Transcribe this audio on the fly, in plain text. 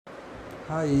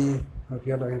Hi, hope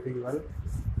you're doing well.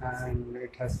 And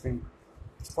it has been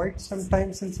quite some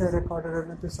time since I recorded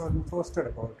an episode and posted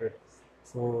about it.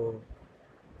 So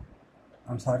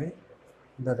I'm sorry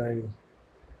that I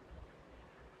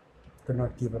could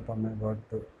not keep up on my word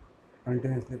to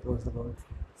continuously post about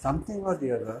something or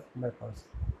the other because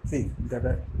see there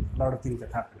are a lot of things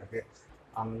that happened. Okay,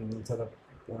 so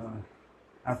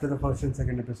after the first and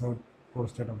second episode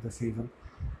posted of the season,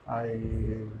 I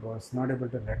was not able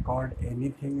to record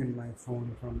anything in my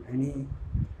phone from any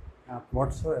app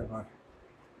whatsoever.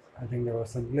 I think there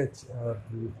was some glitch or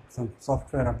some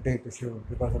software update issue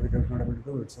because of which I was not able to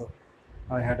do it. So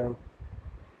I had to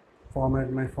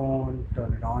format my phone,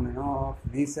 turn it on and off,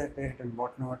 reset it and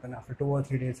whatnot. And after 2 or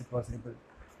 3 days,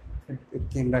 it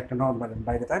came back to normal. And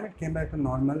by the time it came back to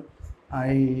normal,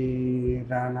 I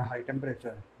ran a high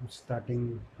temperature,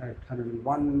 starting at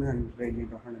 101 and ranging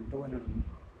to 102 and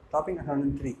topping at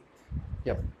 103.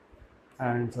 Yep.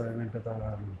 And so I went to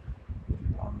the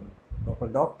local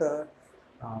doctor,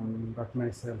 got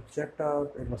myself checked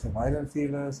out. It was a viral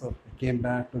fever, so I came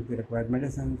back, took the required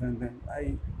medicines, and then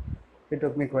it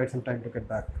took me quite some time to get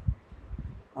back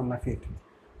on my feet.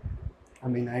 I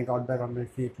mean, I got back on my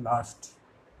feet last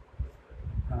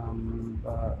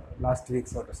week,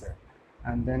 so to say,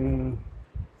 and then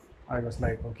I was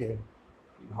like, okay,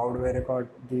 how do I record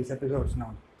these episodes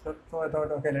now? So I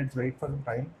thought, okay, let's wait for some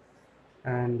time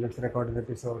and let's record an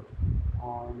episode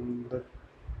on the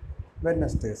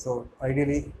Wednesday. So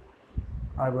ideally,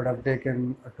 I would have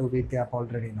taken a 2 week gap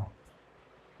already now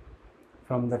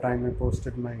from the time I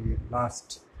posted my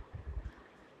last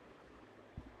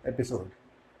episode.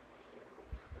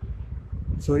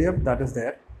 So yep, that is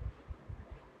there.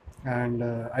 And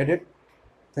I did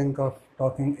think of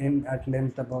talking in at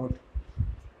length about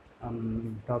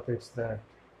topics that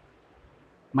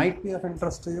might be of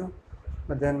interest to you,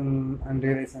 but then I'm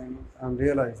realizing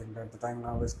that the time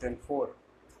now is 10:04,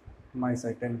 my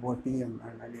side 10:04 p.m.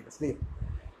 and I need to sleep.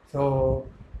 So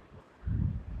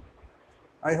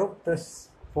I hope this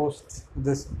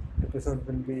episode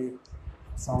will be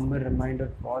some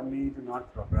reminder for me to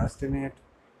not procrastinate.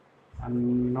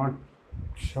 I'm not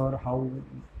sure how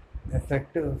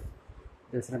effective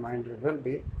this reminder will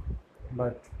be,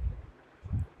 but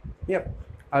yep,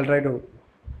 I'll try to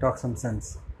talk some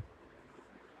sense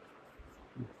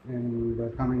in the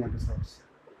coming episodes.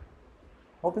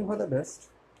 Hoping for the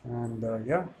best, and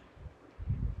yeah,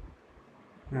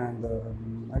 and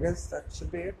I guess that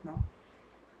should be it now.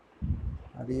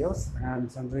 Adios and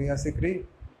Sandriya Sikri.